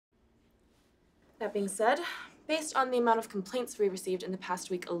That being said, based on the amount of complaints we received in the past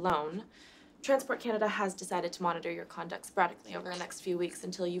week alone, Transport Canada has decided to monitor your conduct sporadically over the next few weeks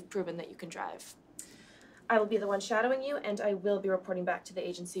until you've proven that you can drive. I will be the one shadowing you, and I will be reporting back to the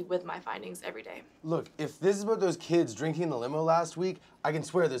agency with my findings every day. Look, if this is about those kids drinking in the limo last week, I can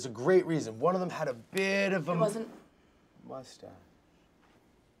swear there's a great reason. One of them had a bit of a... It wasn't... mustache.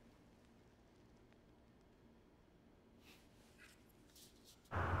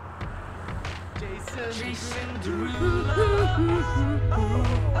 Jason Hey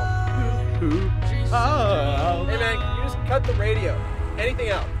man, can you just cut the radio? Anything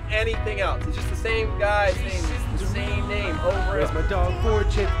else? Anything else? It's just the same guy saying the same name over Where's and my dog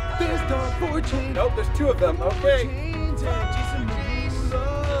fortune? There's dog fortune. Nope, there's two of them, okay. Hey,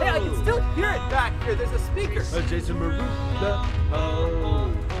 I can still hear it back here. There's a speaker. Jason Marula.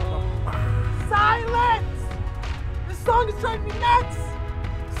 Oh. Silence! This song is driving me nuts!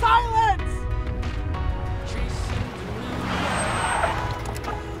 Silence!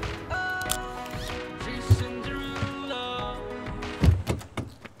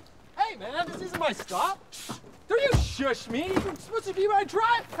 Hey man, this isn't my stop. Don't you shush me. You're supposed to be my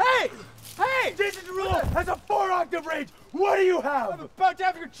drive. Hey! Hey! Jason Derulo has a 4-octave range. What do you have? I'm about to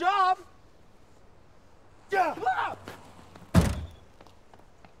have your job. Yeah. Ah!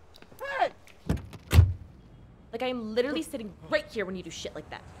 Hey! Like, I am literally sitting right here when you do shit like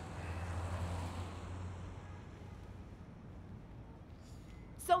that.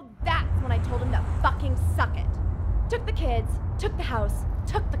 So that's when I told him to fucking suck it. Took the kids, took the house,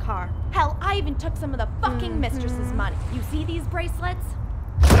 took the car. Hell, I even took some of the fucking mistress's money. You see these bracelets?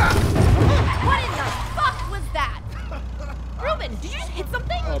 What in the fuck was that? Ruben, did you just hit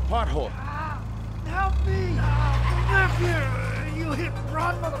something? A pothole. Help me! Nephew! You hit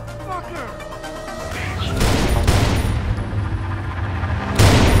Ron, motherfucker!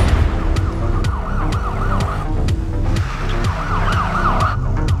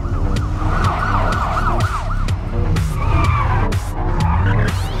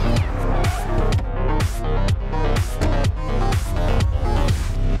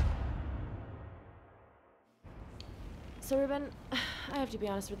 So, Ruben, I have to be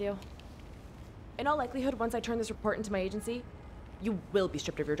honest with you. In all likelihood, once I turn this report into my agency, you will be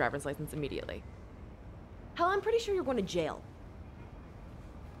stripped of your driver's license immediately. Hell, I'm pretty sure you're going to jail.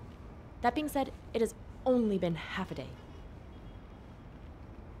 That being said, it has only been half a day.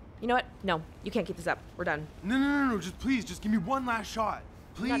 You know what? No, you can't keep this up. We're done. No, just please, just give me one last shot.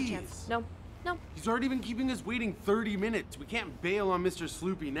 Please. Not a chance. No. He's already been keeping us waiting 30 minutes. We can't bail on Mr.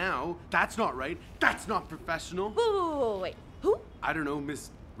 Sloopy now. That's not right. That's not professional. Wait. Who? I don't know,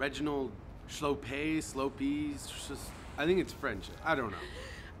 Miss Reginald Sloopy. I think it's French. I don't know.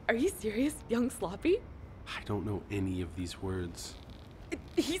 Are you serious, young sloppy? I don't know any of these words.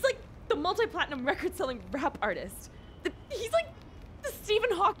 He's like the multi-platinum record-selling rap artist. He's like the Stephen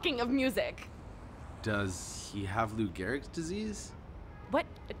Hawking of music. Does he have Lou Gehrig's disease? What?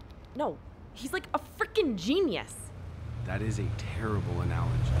 No. He's like a freaking genius. That is a terrible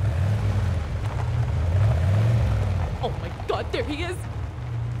analogy. Oh my god, there he is.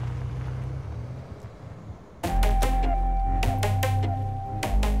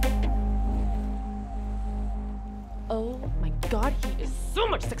 Oh my god, he is so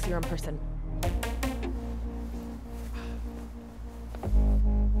much sexier in person.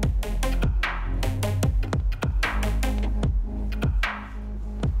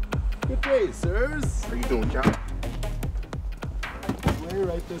 Good day, sirs. How you doing, John?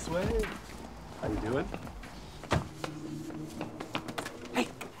 Right this way. How you doing? Hey,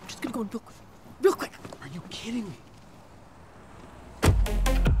 I'm just gonna go in real quick. Are you kidding me?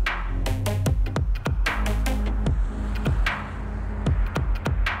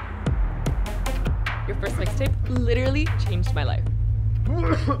 Your first mixtape literally changed my life.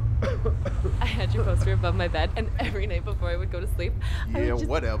 I had your poster above my bed, and every night before I would go to sleep, I Yeah, would just...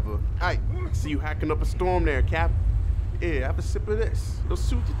 whatever. I see you hacking up a storm there, Cap. Yeah, have a sip of this. It'll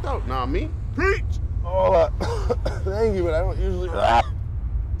soothe your throat. Nah, me? Preach! Oh, thank you, but I don't usually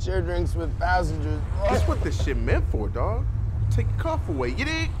share drinks with passengers. That's what this shit meant for, dog. Take your cough away, you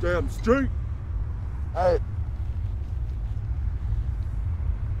dig? Damn straight. Hey.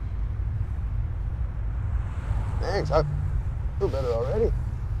 Thanks, I feel better already.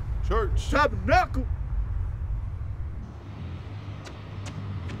 Church tabernacle.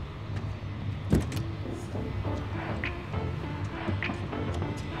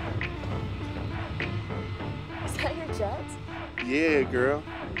 Is that your jet? Yeah, girl.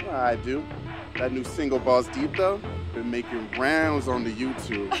 I do. That new single, Balls Deep, though, been making rounds on the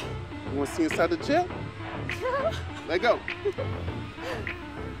YouTube. You want to see inside the jet? Let go.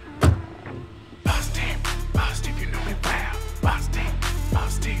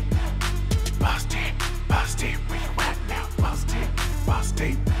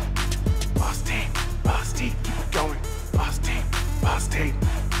 team.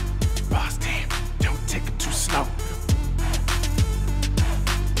 Boss team, don't take it too slow.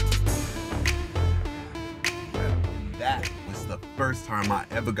 That was the first time I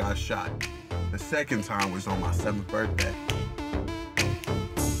ever got shot. The second time was on my 7th birthday.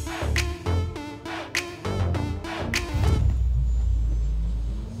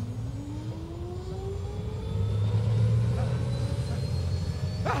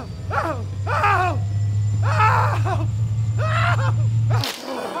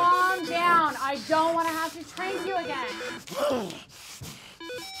 Calm down. I don't want to have to train you again.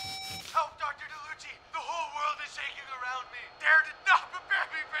 Help, Dr. DeLucci! The whole world is shaking around me! Dare did not prepare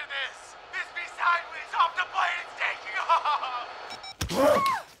me for this! Miss me sideways off the plane, it's taking off!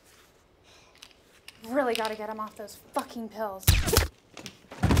 Really got to get him off those fucking pills.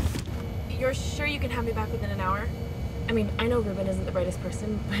 You're sure you can have me back within an hour? I mean, I know Ruben isn't the brightest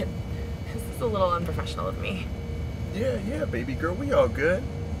person, but this is a little unprofessional of me. Yeah, baby girl, we all good.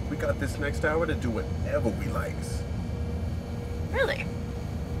 We got this next hour to do whatever we likes. Really?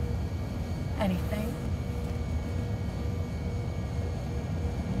 Anything?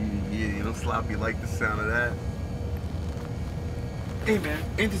 Yeah, you know, Sloppy like the sound of that. Hey man,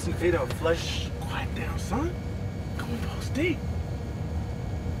 ain't this an 8-hour flight? Shh, quiet down, son. Come on, boss deep.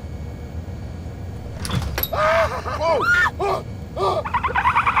 Whoa!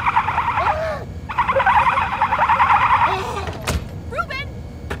 Ruben!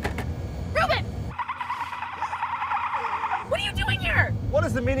 Ruben! What are you doing here? What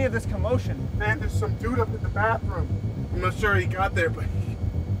is the meaning of this commotion? Man, there's some dude up in the bathroom. I'm not sure how he got there, but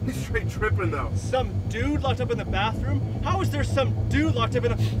he's straight tripping though. Some dude locked up in the bathroom? How is there some dude locked up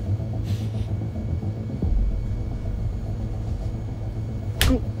in the...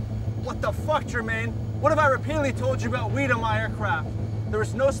 What the fuck, Jermaine? What have I repeatedly told you about weed on my aircraft? There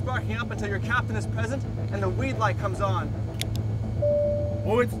is no sparking up until your captain is present and the weed light comes on.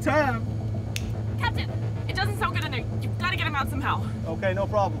 Oh, it's time. Captain, it doesn't sound good in there. You've got to get him out somehow. Okay, no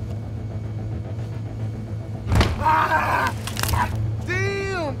problem.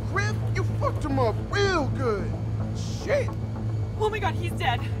 Damn, Griff, you fucked him up real good. Shit. Oh my god, he's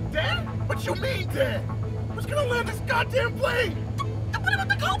dead. Dead? What you mean dead? Who's gonna land this goddamn plane? What about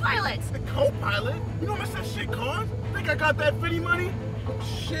the co-pilot? The co-pilot? You know how much that shit cost? Think I got that fitty money?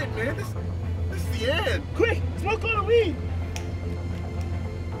 Shit, man, this is the end. Quick, smoke all the weed!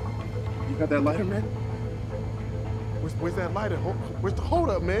 You got that lighter, man? Where's that lighter? Where's the hold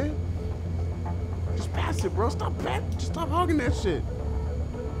up, man? Just pass it, bro. Just stop hogging that shit.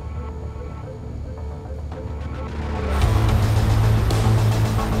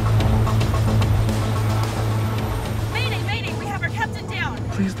 Mayday, mayday, we have our captain down.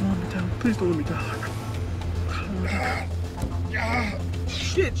 Please don't let me down. Please don't let me down.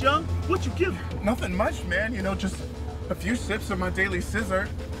 Shit, Young, what you give? Nothing much, man. You know, just a few sips of my daily scissor.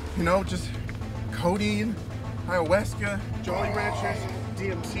 You know, just codeine, ayahuasca, Jolly Ranchers,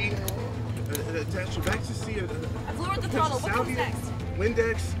 DMT, a dash of ecstasy, I've lowered the throttle. What comes next?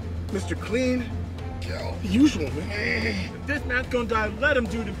 Windex, Mr. Clean. The usual, man. If this man's gonna die, let him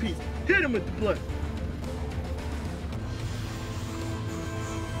do it in peace. Hit him with the blood.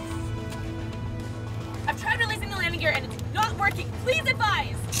 I've tried releasing the landing gear and it's not working. Please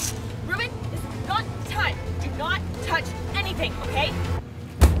advise. Ruben, this is not the time. Do not touch anything, okay?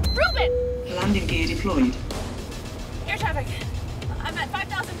 Ruben! Landing gear deployed. Air traffic. I'm at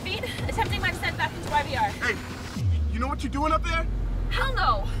 5,000 feet, attempting my descent back into IVR. Hey, you know what you're doing up there? Hell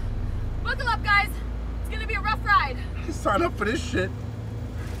no. Buckle up, guys. It's gonna be a rough ride. I signed up for this shit.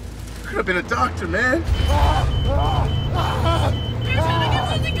 Could have been a doctor, man. Air traffic, I'm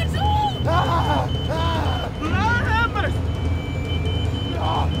losing control! Lord have mercy!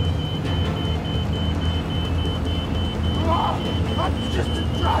 I'm just a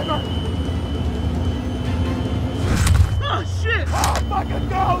driver. Oh, shit! Oh, fucking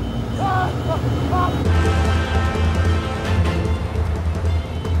go!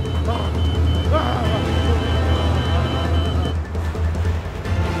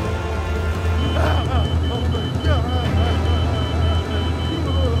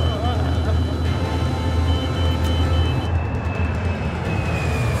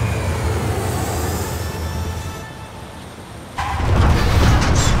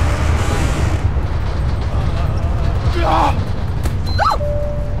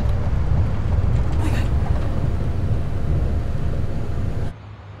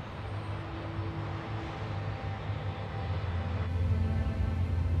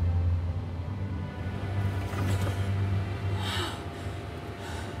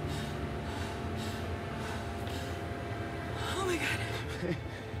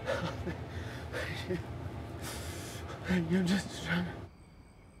 I'm just trying to...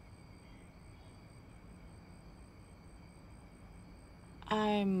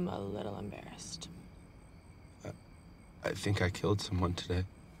 I'm a little embarrassed. I think I killed someone today.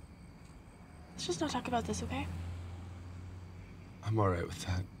 Let's just not talk about this, okay? I'm all right with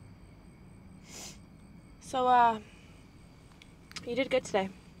that. So, you did good today.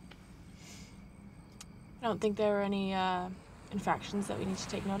 I don't think there were any, infractions that we need to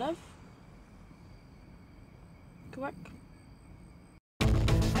take note of. Good work.